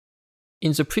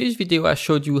In the previous video, I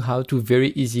showed you how to very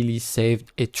easily save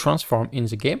a transform in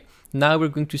the game. Now we're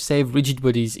going to save rigid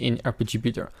bodies in RPG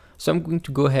Builder. So I'm going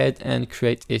to go ahead and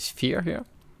create a sphere here.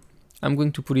 I'm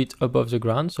going to put it above the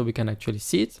ground so we can actually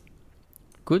see it.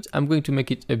 Good. I'm going to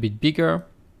make it a bit bigger.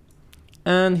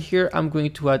 And here I'm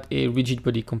going to add a rigid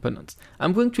body component.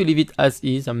 I'm going to leave it as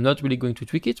is. I'm not really going to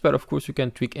tweak it, but of course you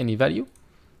can tweak any value.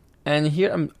 And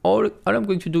here all I'm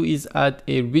going to do is add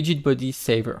a rigid body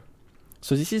saver.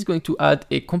 So this is going to add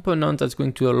a component that's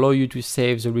going to allow you to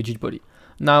save the rigid body.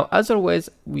 Now, as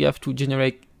always, we have to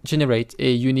generate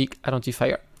a unique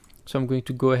identifier. So I'm going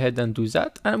to go ahead and do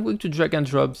that. And I'm going to drag and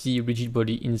drop the rigid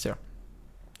body in there.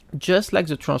 Just like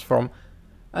the transform,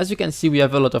 as you can see, we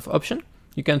have a lot of options.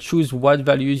 You can choose what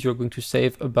values you're going to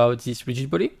save about this rigid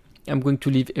body. I'm going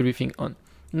to leave everything on.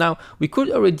 Now, we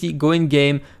could already go in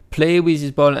game, play with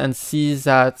this ball and see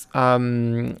that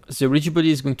the rigid body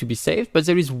is going to be saved, but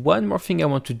there is one more thing I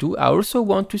want to do. I also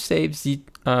want to save the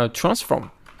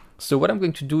transform. So what I'm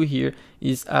going to do here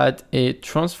is add a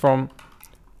transform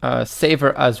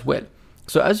saver as well.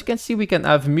 So as you can see, we can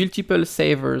have multiple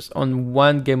savers on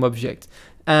one game object.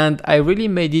 And I really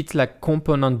made it like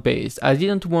component based. I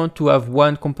didn't want to have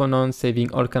one component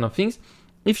saving all kind of things.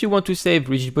 If you want to save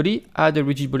rigid body, add a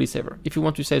rigid body saver. If you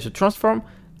want to save the transform,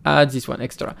 add this one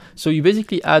extra. So you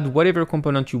basically add whatever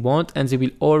component you want and they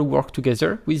will all work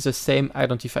together with the same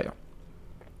identifier.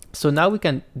 So now we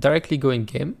can directly go in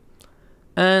game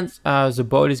and the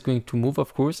ball is going to move,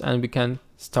 of course, and we can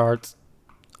start.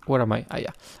 Where am I? Ah,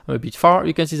 yeah, I'm a bit far.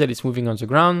 You can see that it's moving on the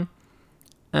ground.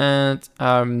 And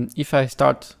if I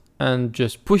start and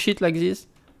just push it like this.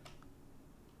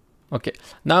 Okay,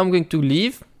 now I'm going to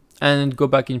leave and go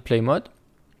back in play mode.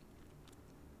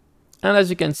 And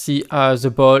as you can see,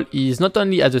 the ball is not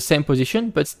only at the same position,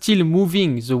 but still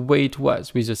moving the way it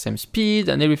was with the same speed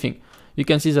and everything. You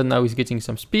can see that now it's getting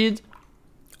some speed.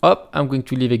 Up, I'm going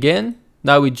to leave again.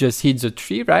 Now it just hit the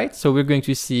tree, right? So we're going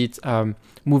to see it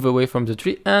move away from the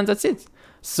tree, and that's it.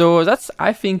 So that's,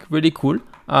 I think, really cool,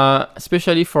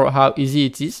 especially for how easy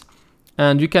it is.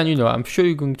 And you can, I'm sure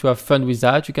you're going to have fun with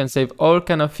that. You can save all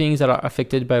kind of things that are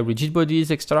affected by rigid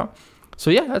bodies, etc. So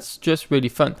yeah, that's just really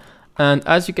fun. And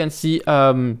as you can see,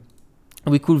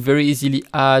 we could very easily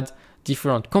add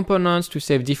different components to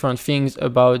save different things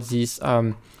about this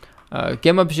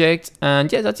game object.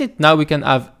 And yeah, that's it. Now we can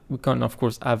of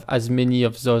course have as many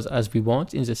of those as we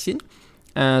want in the scene.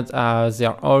 And they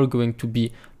are all going to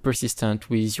be persistent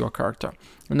with your character.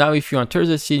 Now, if you enter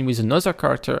the scene with another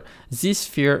character, this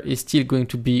sphere is still going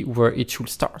to be where it should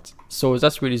start. So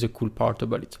that's really the cool part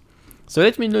about it. So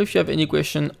let me know if you have any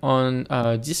question on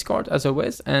Discord as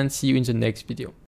always, and see you in the next video.